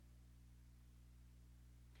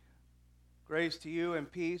Grace to you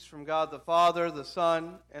and peace from God the Father, the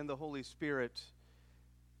Son, and the Holy Spirit.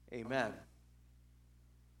 Amen.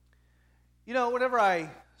 You know, whenever I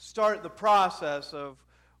start the process of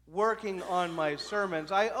working on my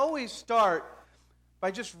sermons, I always start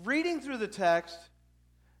by just reading through the text,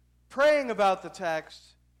 praying about the text,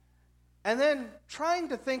 and then trying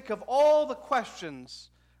to think of all the questions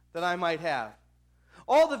that I might have.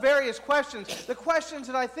 All the various questions, the questions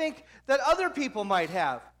that I think that other people might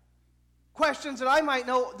have. Questions that I might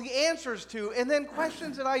know the answers to, and then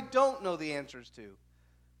questions that I don't know the answers to.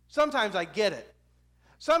 Sometimes I get it.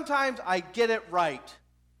 Sometimes I get it right.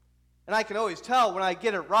 And I can always tell when I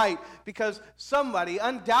get it right because somebody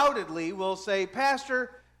undoubtedly will say,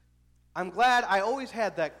 Pastor, I'm glad I always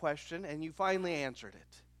had that question and you finally answered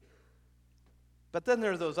it. But then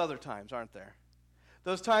there are those other times, aren't there?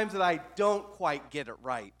 Those times that I don't quite get it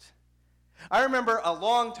right. I remember a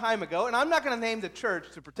long time ago, and I'm not going to name the church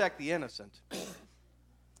to protect the innocent.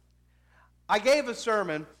 I gave a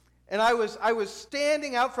sermon, and I was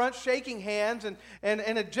standing out front shaking hands, and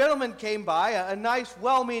a gentleman came by, a nice,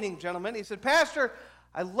 well-meaning gentleman. He said, Pastor,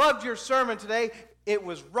 I loved your sermon today. It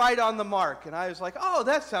was right on the mark. And I was like, oh,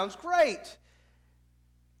 that sounds great.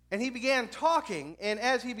 And he began talking, and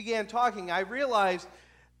as he began talking, I realized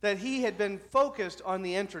that he had been focused on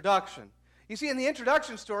the introduction. You see, in the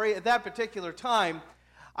introduction story at that particular time,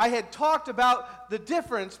 I had talked about the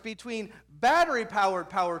difference between battery-powered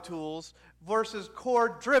power tools versus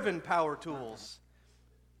cord-driven power tools.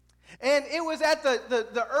 And it was at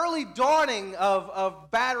the early dawning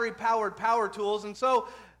of battery-powered power tools, and so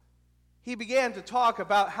he began to talk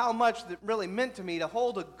about how much that really meant to me to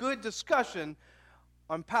hold a good discussion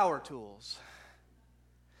on power tools.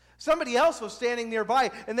 Somebody else was standing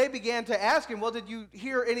nearby, and they began to ask him, well, did you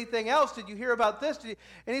hear anything else? Did you hear about this?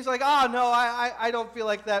 And he's like, oh, no, I don't feel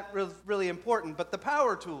like that was really important. But the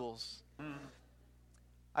power tools,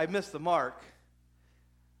 I missed the mark.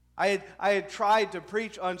 I had tried to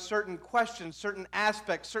preach on certain questions, certain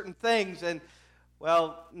aspects, certain things, and,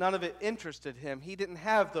 well, none of it interested him. He didn't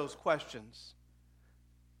have those questions.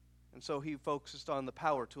 And so he focused on the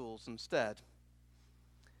power tools instead.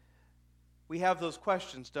 We have those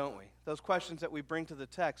questions, don't we? Those questions that we bring to the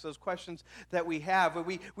text, those questions that we have.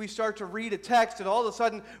 When we start to read a text, and all of a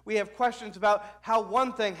sudden we have questions about how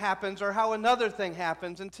one thing happens or how another thing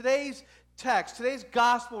happens. And today's text, today's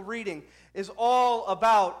gospel reading is all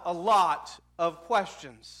about a lot of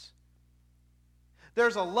questions.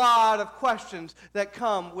 There's a lot of questions that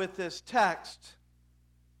come with this text.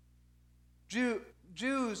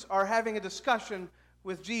 Jews are having a discussion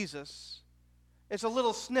with Jesus. It's a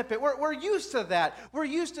little snippet. We're used to that. We're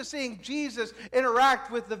used to seeing Jesus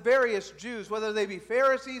interact with the various Jews, whether they be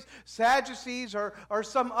Pharisees, Sadducees, or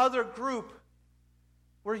some other group.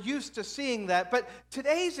 We're used to seeing that. But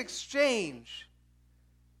today's exchange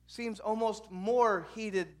seems almost more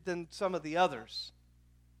heated than some of the others.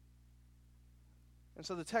 And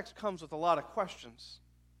so the text comes with a lot of questions.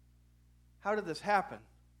 How did this happen?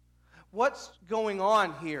 What's going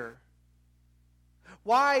on here?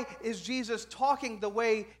 Why is Jesus talking the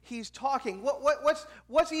way he's talking?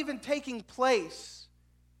 What's even taking place?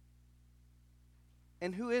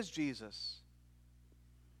 And who is Jesus?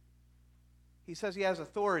 He says he has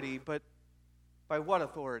authority, but by what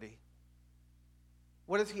authority?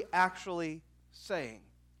 What is he actually saying?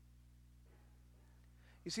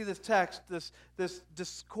 You see, this text, this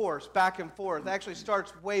discourse back and forth actually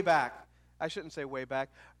starts way back. I shouldn't say way back.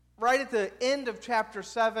 Right at the end of chapter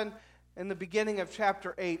 7, in the beginning of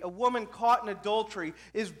chapter 8, a woman caught in adultery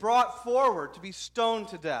is brought forward to be stoned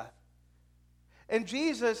to death. And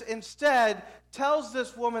Jesus instead tells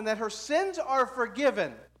this woman that her sins are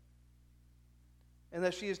forgiven and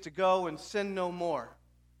that she is to go and sin no more.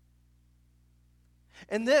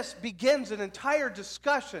 And this begins an entire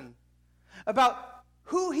discussion about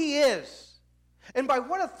who he is and by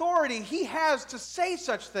what authority he has to say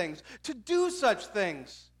such things, to do such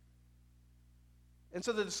things. And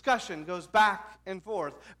so the discussion goes back and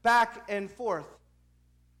forth, back and forth.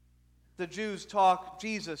 The Jews talk,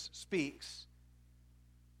 Jesus speaks.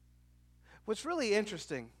 What's really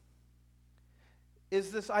interesting is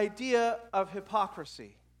this idea of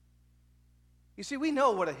hypocrisy. You see, we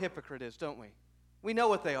know what a hypocrite is, don't we? We know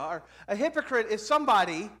what they are. A hypocrite is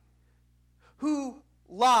somebody who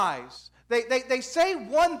lies. They say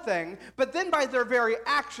one thing, but then by their very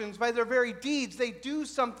actions, by their very deeds, they do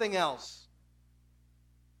something else.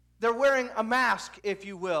 They're wearing a mask, if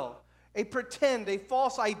you will, a pretend, a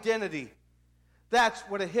false identity. That's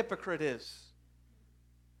what a hypocrite is.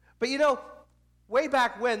 But you know, way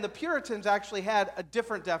back when, the Puritans actually had a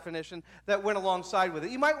different definition that went alongside with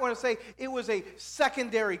it. You might want to say it was a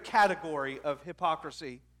secondary category of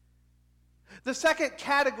hypocrisy. The second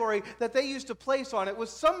category that they used to place on it was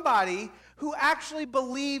somebody who actually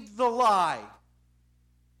believed the lie.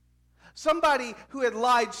 Somebody who had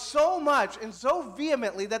lied so much and so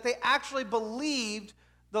vehemently that they actually believed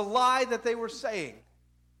the lie that they were saying.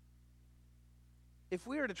 If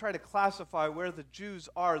we were to try to classify where the Jews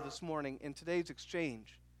are this morning in today's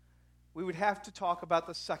exchange, we would have to talk about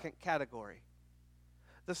the second category.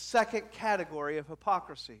 The second category of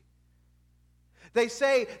hypocrisy. They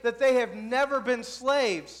say that they have never been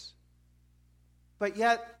slaves, but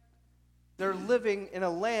yet they're living in a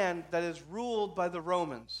land that is ruled by the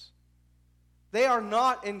Romans. They are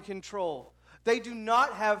not in control. They do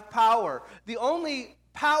not have power. The only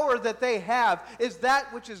power that they have is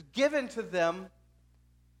that which is given to them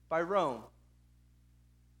by Rome.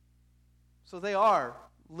 So they are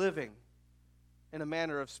living, in a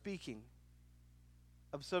manner of speaking,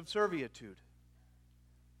 of subservitude.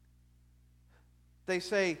 They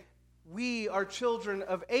say, we are children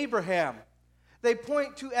of Abraham. They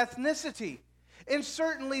point to ethnicity. And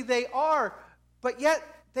certainly they are, but yet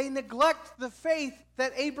they neglect the faith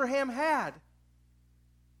that Abraham had.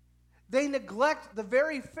 They neglect the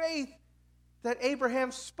very faith that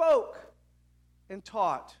Abraham spoke and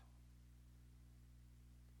taught.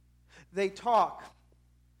 They talk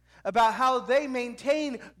about how they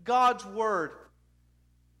maintain God's word,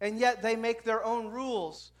 and yet they make their own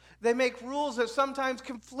rules. They make rules that sometimes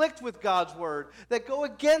conflict with God's word, that go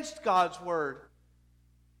against God's word,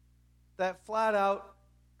 that flat out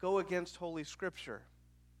go against Holy Scripture,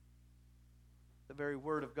 the very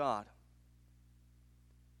word of God.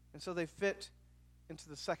 And so they fit into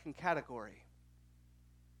the second category.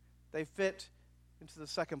 They fit into the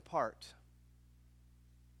second part.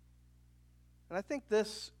 And I think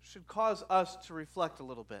this should cause us to reflect a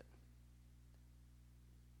little bit.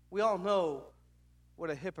 We all know what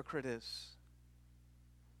a hypocrite is.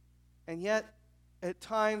 And yet, at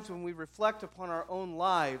times when we reflect upon our own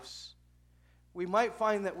lives, we might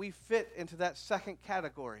find that we fit into that second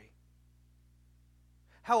category.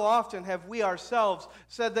 How often have we ourselves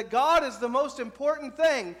said that God is the most important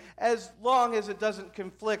thing as long as it doesn't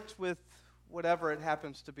conflict with whatever it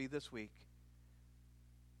happens to be this week?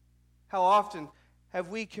 How often have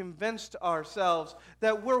we convinced ourselves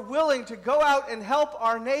that we're willing to go out and help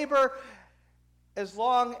our neighbor as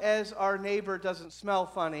long as our neighbor doesn't smell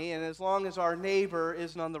funny and as long as our neighbor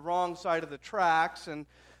isn't on the wrong side of the tracks, and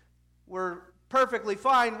we're perfectly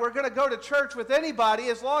fine. We're going to go to church with anybody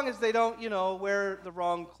as long as they don't, wear the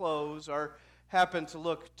wrong clothes or happen to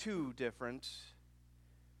look too different.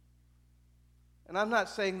 And I'm not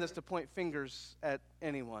saying this to point fingers at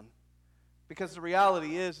anyone, because the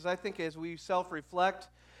reality is I think as we self-reflect,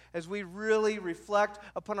 as we really reflect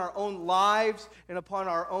upon our own lives and upon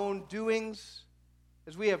our own doings,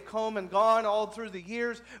 as we have come and gone all through the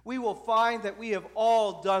years, we will find that we have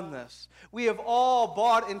all done this. We have all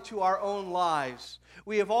bought into our own lies.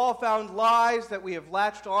 We have all found lies that we have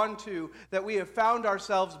latched onto, that we have found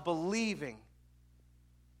ourselves believing,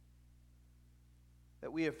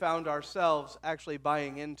 that we have found ourselves actually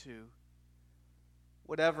buying into,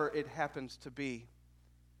 whatever it happens to be.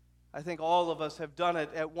 I think all of us have done it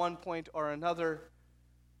at one point or another,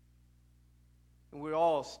 and we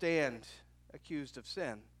all stand accused of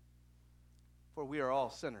sin, for we are all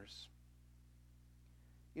sinners.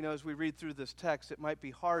 As we read through this text, it might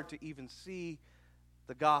be hard to even see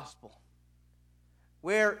the gospel.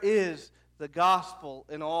 Where is the gospel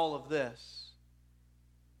in all of this?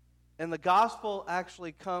 And the gospel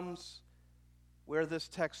actually comes where this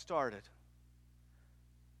text started.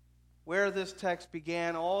 Where this text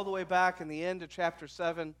began all the way back in the end of chapter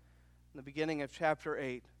 7 and the beginning of chapter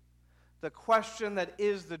 8. The question that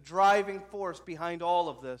is the driving force behind all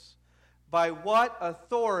of this: by what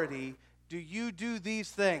authority do you do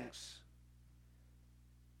these things?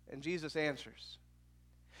 And Jesus answers.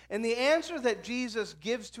 And the answer that Jesus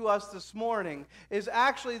gives to us this morning is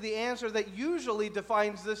actually the answer that usually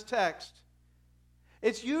defines this text.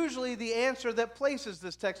 It's usually the answer that places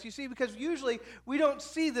this text. You see, because usually we don't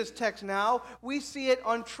see this text now, we see it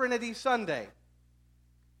on Trinity Sunday.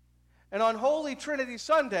 And on Holy Trinity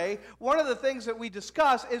Sunday, one of the things that we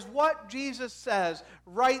discuss is what Jesus says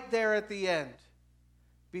right there at the end.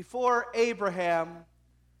 Before Abraham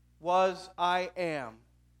was I am.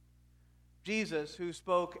 Jesus, who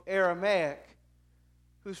spoke Aramaic,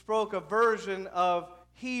 who spoke a version of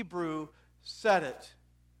Hebrew, said it.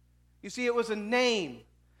 You see, it was a name.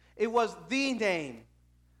 It was the name.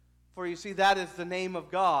 For you see, that is the name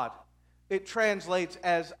of God. It translates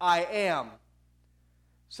as I am.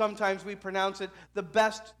 Sometimes we pronounce it, the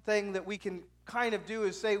best thing that we can kind of do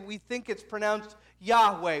is say we think it's pronounced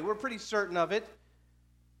Yahweh. We're pretty certain of it.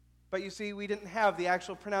 But you see, we didn't have the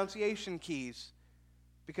actual pronunciation keys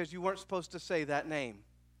because you weren't supposed to say that name.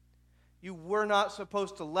 You were not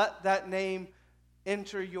supposed to let that name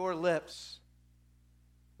enter your lips,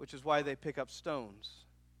 which is why they pick up stones,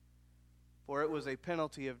 for it was a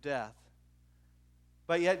penalty of death.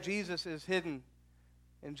 But yet Jesus is hidden,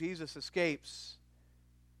 and Jesus escapes.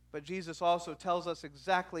 But Jesus also tells us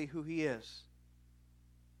exactly who he is.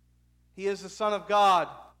 He is the Son of God,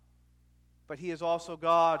 but he is also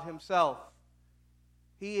God himself.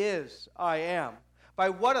 He is, I am. By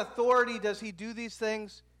what authority does he do these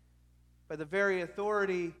things? By the very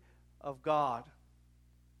authority of God.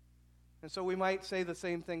 And so we might say the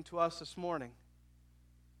same thing to us this morning.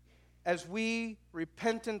 As we,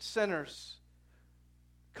 repentant sinners,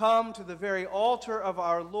 come to the very altar of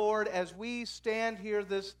our Lord, as we stand here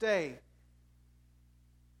this day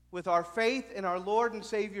with our faith in our Lord and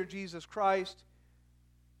Savior Jesus Christ,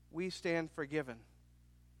 we stand forgiven.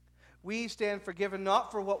 We stand forgiven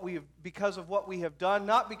not for because of what we have done,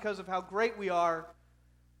 not because of how great we are,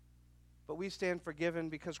 but we stand forgiven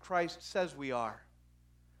because Christ says we are.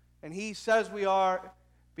 And he says we are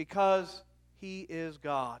because he is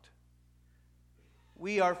God.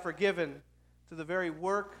 We are forgiven through the very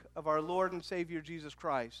work of our Lord and Savior Jesus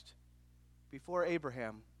Christ. Before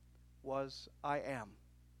Abraham was, I am.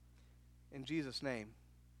 In Jesus' name,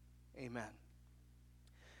 amen.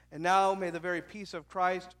 And now may the very peace of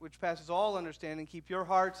Christ, which passes all understanding, keep your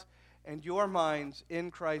hearts and your minds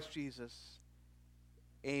in Christ Jesus.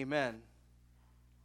 Amen.